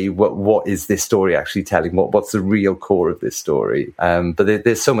of say what is this story actually telling? What's the real core of this story? But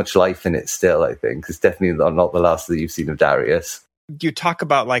there's so much life in it still, I think. It's definitely not the last that you've seen of Darius. You talk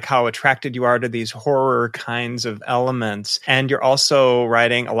about like how attracted you are to these horror kinds of elements, and you're also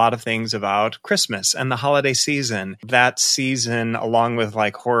writing a lot of things about Christmas and the holiday season. That season, along with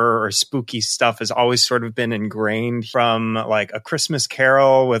like horror or spooky stuff, has always sort of been ingrained from like A Christmas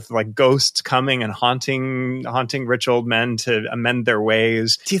Carol, with like ghosts coming and haunting rich old men to amend their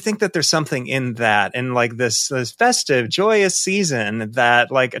ways. Do you think that there's something in that, in like this festive, joyous season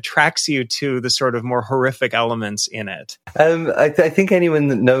that like attracts you to the sort of more horrific elements in it? I think anyone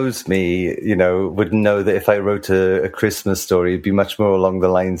that knows me, would know that if I wrote a Christmas story, it'd be much more along the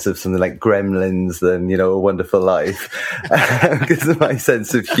lines of something like Gremlins than, A Wonderful Life. Because of my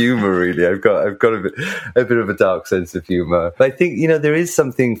sense of humor, really. I've got a bit of a dark sense of humor. But I think, there is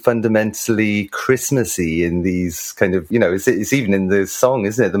something fundamentally Christmassy in these kind of, it's even in the song,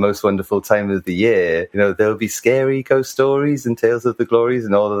 isn't it? The most wonderful time of the year. There'll be scary ghost stories and tales of the glories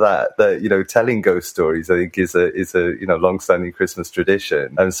and all of that. That, telling ghost stories, I think, is a long-standing Christmas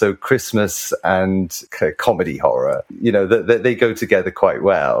tradition. And so Christmas and comedy horror, they go together quite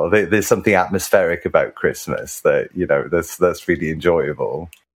well. There's something atmospheric about Christmas that, that's really enjoyable.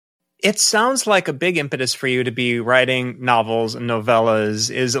 It sounds like a big impetus for you to be writing novels and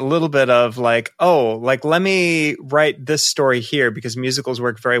novellas is a little bit of like, let me write this story here because musicals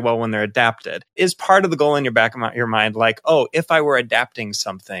work very well when they're adapted. Is part of the goal in your back of your mind like, if I were adapting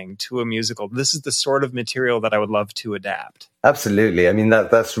something to a musical, this is the sort of material that I would love to adapt? Absolutely. I mean,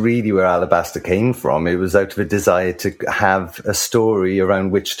 that's really where Alabaster came from. It was out of a desire to have a story around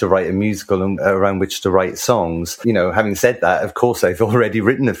which to write a musical and around which to write songs. Having said that, of course, I've already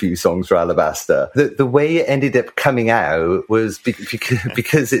written a few songs for Alabaster. The way it ended up coming out was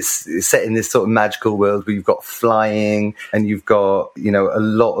because it's set in this sort of magical world where you've got flying and you've got, a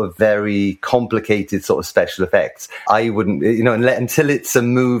lot of very complicated sort of special effects. I wouldn't, until it's a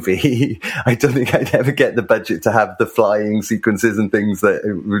movie, I don't think I'd ever get the budget to have the flying sequences and things that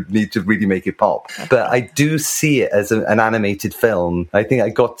would need to really make it pop. But I do see it as an animated film. I think I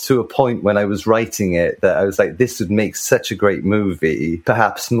got to a point when I was writing it that I was like, this would make such a great movie,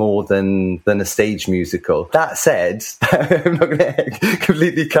 perhaps more than a stage musical. That said, I'm not going to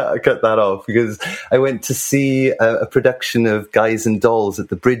completely cut that off, because I went to see a production of Guys and Dolls at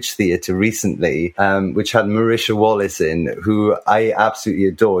the Bridge Theatre recently, which had Marisha Wallace in, who I absolutely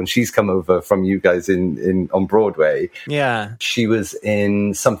adore, and she's come over from you guys on Broadway. Yeah. She was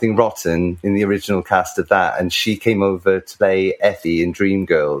in Something Rotten in the original cast of that, and she came over to play Effie in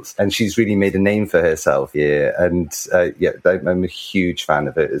Dreamgirls, and she's really made a name for herself here. And I'm a huge fan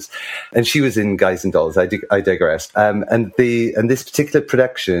of hers. And she was in Guys and Dolls. I digress. And this particular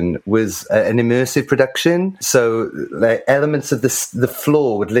production was an immersive production, so like, elements of the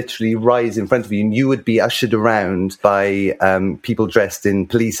floor would literally rise in front of you, and you would be ushered around by people dressed in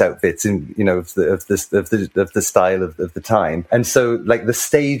police outfits, and of the style of the time. And so like the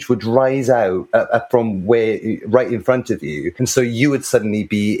stage would rise out from right in front of you, and so you would suddenly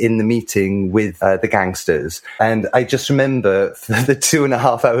be in the meeting with the gangsters. And I just remember for the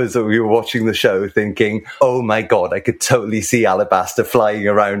 2.5 suppose that we were watching the show thinking, oh my God, I could totally see Alabaster flying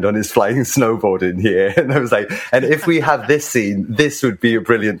around on his flying snowboard in here. And I was like, and if we have this scene, this would be a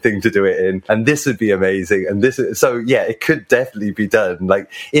brilliant thing to do it in. And this would be amazing. And so yeah, it could definitely be done.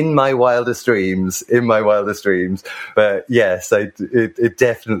 Like in my wildest dreams. But yes, it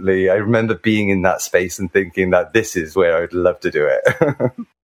definitely, I remember being in that space and thinking that this is where I would love to do it.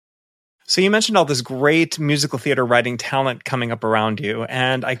 So you mentioned all this great musical theater writing talent coming up around you,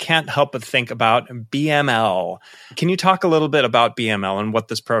 and I can't help but think about BML. Can you talk a little bit about BML and what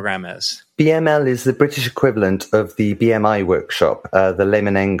this program is? BML is the British equivalent of the BMI workshop, the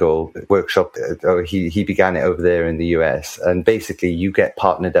Lehman Engel workshop. He began it over there in the US. And basically, you get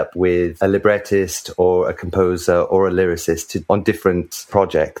partnered up with a librettist or a composer or a lyricist on different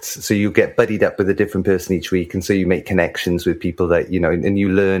projects. So you get buddied up with a different person each week. And so you make connections with people that, and you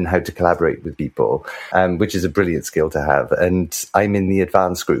learn how to collaborate with people, which is a brilliant skill to have. And I'm in the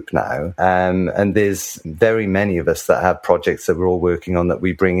advanced group now. And there's very many of us that have projects that we're all working on that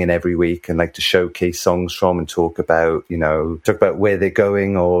we bring in every week and like to showcase songs from and talk about where they're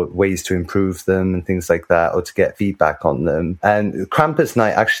going or ways to improve them and things like that, or to get feedback on them. And Krampus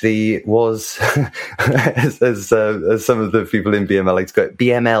Night actually was, as some of the people in BML like to go,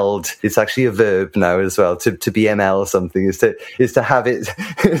 BML'd. It's actually a verb now as well. To BML something is to have it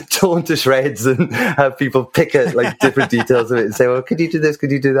torn to shreds and have people pick at like different details of it and say, well, could you do this?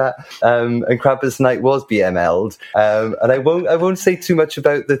 Could you do that? And Krampus Night was BML'd. And I won't say too much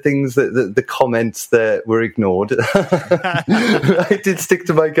about the things that the comments that were ignored. I did stick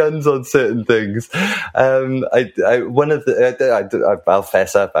to my guns on certain things. I'll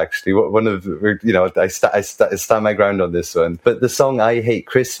fess up actually. I stand my ground on this one. But the song "I Hate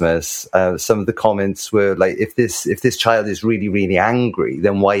Christmas," some of the comments were like, if this child is really, really angry,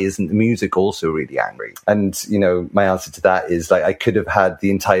 then why isn't the music also really angry? And my answer to that is like, I could have had the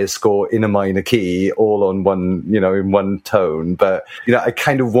entire score in a minor key, all on one, in one tone. But I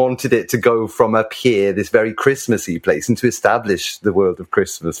kind of wanted it to go from up here, this very Christmassy place, and to establish the world of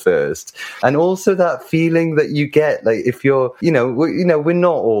Christmas first. And also that feeling that you get, like, if you're, we're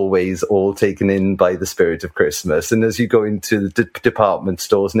not always all taken in by the spirit of Christmas. And as you go into the department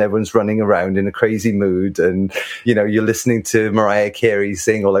stores and everyone's running around in a crazy mood, and, you're listening to Mariah Carey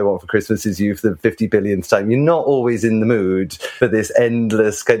sing All I Want for Christmas Is You for the 50 billionth time, you're not always in the mood for this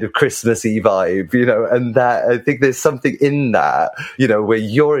endless kind of Christmassy vibe, and that, I think there's something in that, where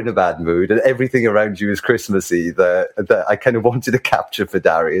you're in a bad mood and everything around you is Christmassy, that I kind of wanted to capture for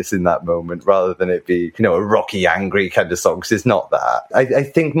Darius in that moment, rather than it be, a rocky, angry kind of song, because it's not that. I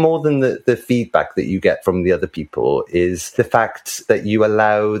think more than the feedback that you get from the other people is the fact that you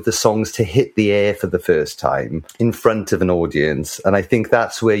allow the songs to hit the air for the first time in front of an audience. And I think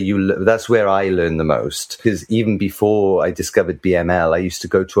that's where I learn the most, because even before I discovered BML, I used to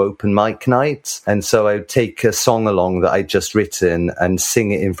go to open mic nights. And so I would take a song along that I'd just written and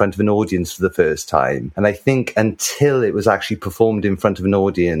sing it in front of an audience for the first time. And I think until it was actually performed in front of an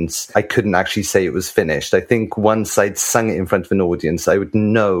audience, I couldn't actually say it was finished. I think once I'd sung it in front of an audience, I would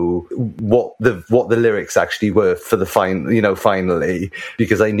know what the lyrics actually were for the finally,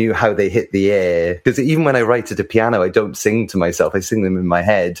 because I knew how they hit the air. Because even when I write at a piano, I don't sing to myself, I sing them in my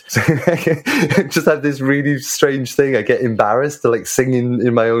head. So I just have this really strange thing. I get embarrassed to like sing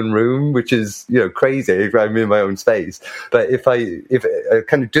in my own room, which is, crazy if I'm in my own space. But if I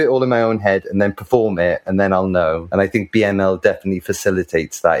kind of do it all in my own head and then perform it, and then I'll know. And I think BML definitely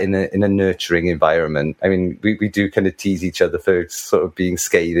facilitates that in a nurturing environment. I mean, we do kind of tease each other for sort of being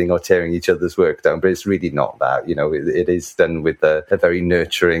scathing or tearing each other's work down, but it's really not that. It is done with a very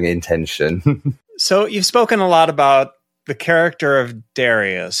nurturing intention. So you've spoken a lot about the character of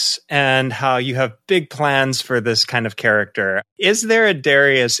Darius and how you have big plans for this kind of character. Is there a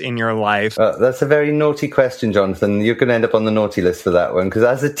Darius in your life? That's a very naughty question, Jonathan. You're going to end up on the naughty list for that one, because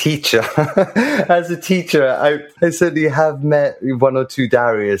as a teacher, I certainly have met one or two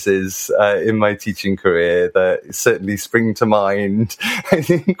Dariuses in my teaching career that certainly spring to mind. I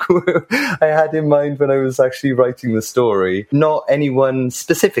think I had in mind when I was actually writing the story. Not anyone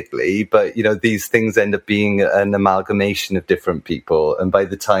specifically, but these things end up being an amalgamation of different people, and by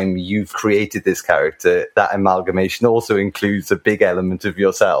the time you've created this character, that amalgamation also includes a big element of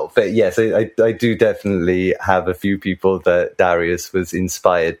yourself. But yes, I do definitely have a few people that Darius was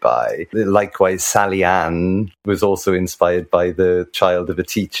inspired by. Likewise, Sally Ann was also inspired by the child of a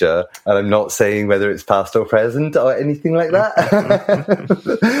teacher, and I'm not saying whether it's past or present or anything like that.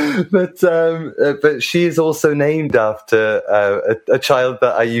 but she is also named after a child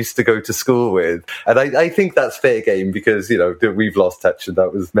that I used to go to school with, and I think that's fair game, because we've lost touch, and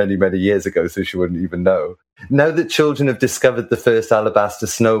that was many, many years ago, so she wouldn't even know. Now that children have discovered the first Alabaster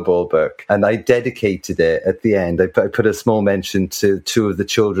Snowball book, and I dedicated it at the end, I put a small mention to 2 of the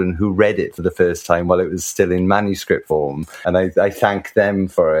children who read it for the first time while it was still in manuscript form, and I thank them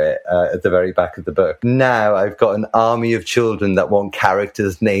for it at the very back of the book. Now I've got an army of children that want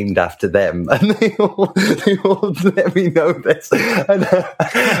characters named after them, and they all let me know this. And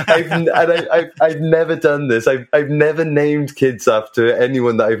I've never done this. I've never named kids after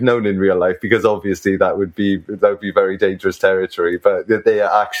anyone that I've known in real life, because obviously that would be very dangerous territory. But they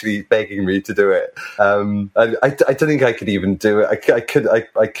are actually begging me to do it. I don't think I could even do it.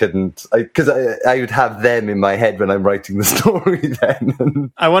 I couldn't, because I would have them in my head when I'm writing the story.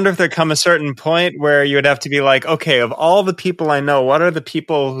 Then I wonder if there come a certain point where you would have to be like, okay, of all the people I know, what are the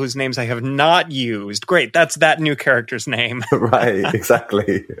people whose names I have not used? Great, that's that new character's name. Right,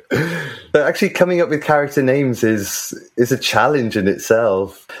 exactly. But actually coming up with character names is a challenge in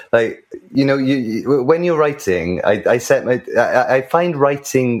itself. Like, when you're writing, I find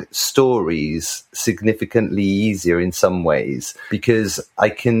writing stories significantly easier in some ways, because I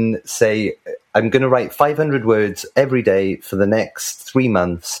can say, I'm going to write 500 words every day for the next 3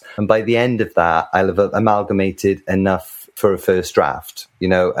 months, and by the end of that, I'll have amalgamated enough for a first draft,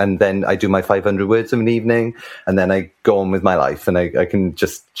 and then I do my 500 words of an evening, and then I go on with my life, and I can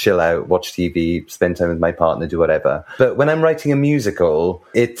just chill out, watch TV, spend time with my partner, do whatever. But when I'm writing a musical,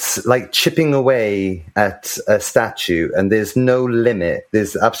 it's like chipping away at a statue, and there's no limit.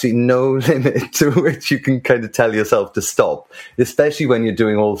 There's absolutely no limit to which you can kind of tell yourself to stop, especially when you're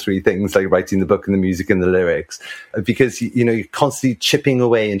doing all 3 things, like writing the book and the music and the lyrics, because, you're constantly chipping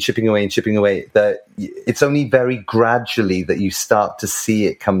away and chipping away and chipping away, that it's only very gradually that you start to see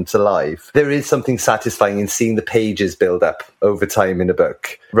it come to life. There is something satisfying in seeing the pages build up over time in a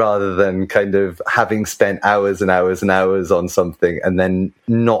book, rather than kind of having spent hours and hours and hours on something and then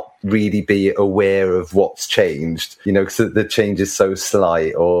not really be aware of what's changed, because the change is so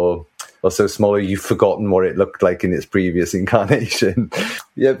slight or so small, or you've forgotten what it looked like in its previous incarnation.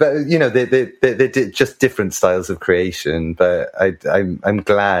 Yeah, but they're just different styles of creation. But I'm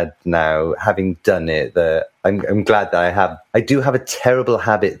glad now, having done it, that I'm glad that I do have a terrible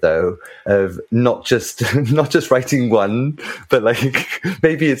habit, though, of not just writing one, but like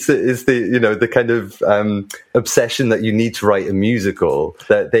maybe it's the kind of obsession that you need to write a musical,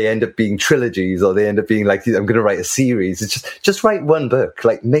 that they end up being trilogies, or they end up being like, I'm going to write a series. It's just write one book,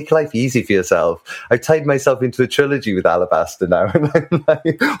 like make life easy for yourself. I've tied myself into a trilogy with Alabaster now, and I'm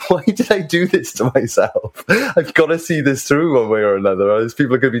like, why did I do this to myself? I've got to see this through one way or another, or else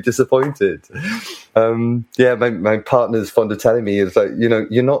people are going to be disappointed. Yeah, my partner's fond of telling me, is like,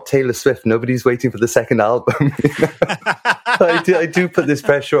 you're not Taylor Swift. Nobody's waiting for the second album. I do put this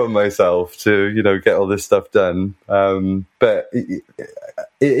pressure on myself to, get all this stuff done. But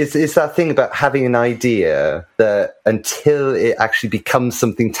it's that thing about having an idea that until it actually becomes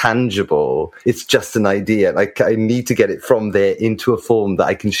something tangible, it's just an idea. Like, I need to get it from there into a form that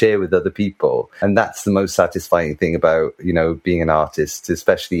I can share with other people. And that's the most satisfying thing about, being an artist,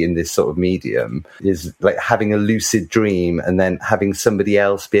 especially in this sort of medium, is like having a lucid dream and then having somebody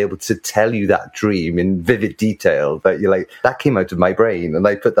else be able to tell you that dream in vivid detail, that you're like, that came out of my brain and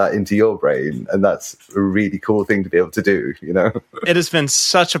I put that into your brain. And that's a really cool thing to be able to do, It has been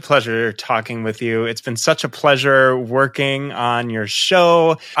such a pleasure talking with you. It's been such a pleasure working on your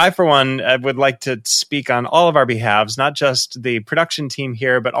show. I, for one, would like to speak on all of our behalves, not just the production team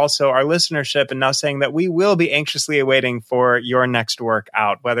here, but also our listenership, and now saying that we will be anxiously awaiting for your next work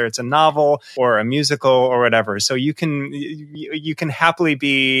out, whether it's a novel or a musical or whatever. So you can happily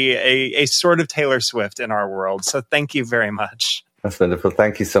be a sort of Taylor Swift in our world. So thank you very much. That's wonderful.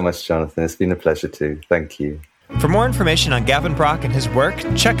 Thank you so much, Jonathan. It's been a pleasure too. Thank you. For more information on Gavin Brock and his work,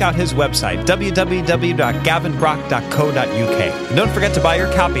 check out his website, www.gavinbrock.co.uk. And don't forget to buy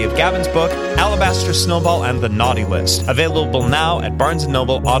your copy of Gavin's book, Alabaster Snowball and the Naughty List, available now at Barnes &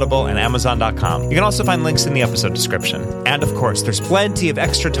 Noble, Audible, and Amazon.com. You can also find links in the episode description. And of course, there's plenty of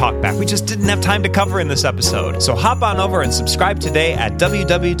extra talkback we just didn't have time to cover in this episode. So hop on over and subscribe today at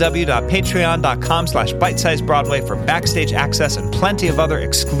www.patreon.com/bitesizebroadway for backstage access and plenty of other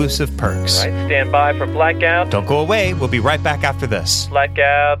exclusive perks. Right, stand by for Blackout. Don't go away. We'll be right back after this.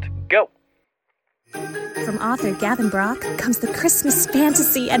 Blackout, go. From author Gavin Brock comes the Christmas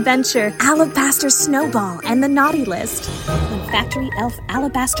fantasy adventure Alabaster Snowball and the Naughty List. When factory elf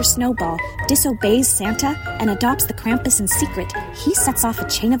Alabaster Snowball disobeys Santa and adopts the Krampus in secret, he sets off a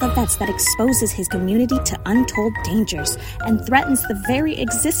chain of events that exposes his community to untold dangers and threatens the very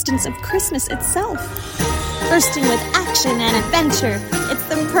existence of Christmas itself. Bursting with action and adventure, it's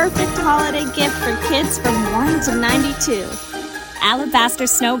the perfect holiday gift for kids from 1 to 92. Alabaster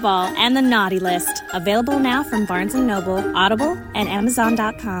Snowball, and The Naughty List. Available now from Barnes & Noble, Audible, and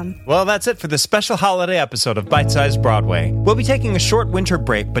Amazon.com. Well, that's it for this special holiday episode of Bite Size Broadway. We'll be taking a short winter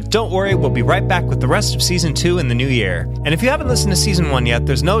break, but don't worry, we'll be right back with the rest of Season 2 in the new year. And if you haven't listened to Season 1 yet,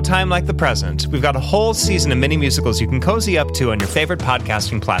 there's no time like the present. We've got a whole season of mini musicals you can cozy up to on your favorite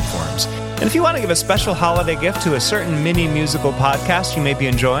podcasting platforms. And if you want to give a special holiday gift to a certain mini musical podcast you may be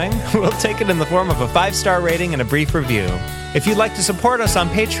enjoying, we'll take it in the form of a 5-star rating and a brief review. If you'd like to support us on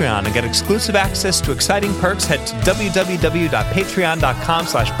Patreon and get exclusive access to exciting perks, head to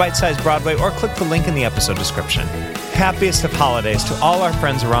www.patreon.com/bitesizebroadway or click the link in the episode description. Happiest of holidays to all our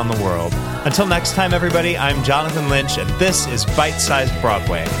friends around the world. Until next time, everybody, I'm Jonathan Lynch, and this is Bite Size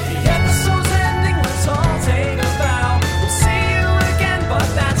Broadway.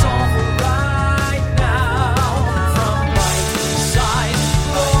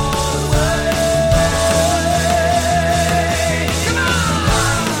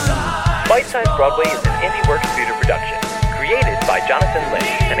 Bite Size Broadway is an IndieWorks theater production, created by Jonathan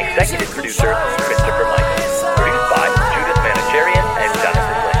Lynch and executive producer Christopher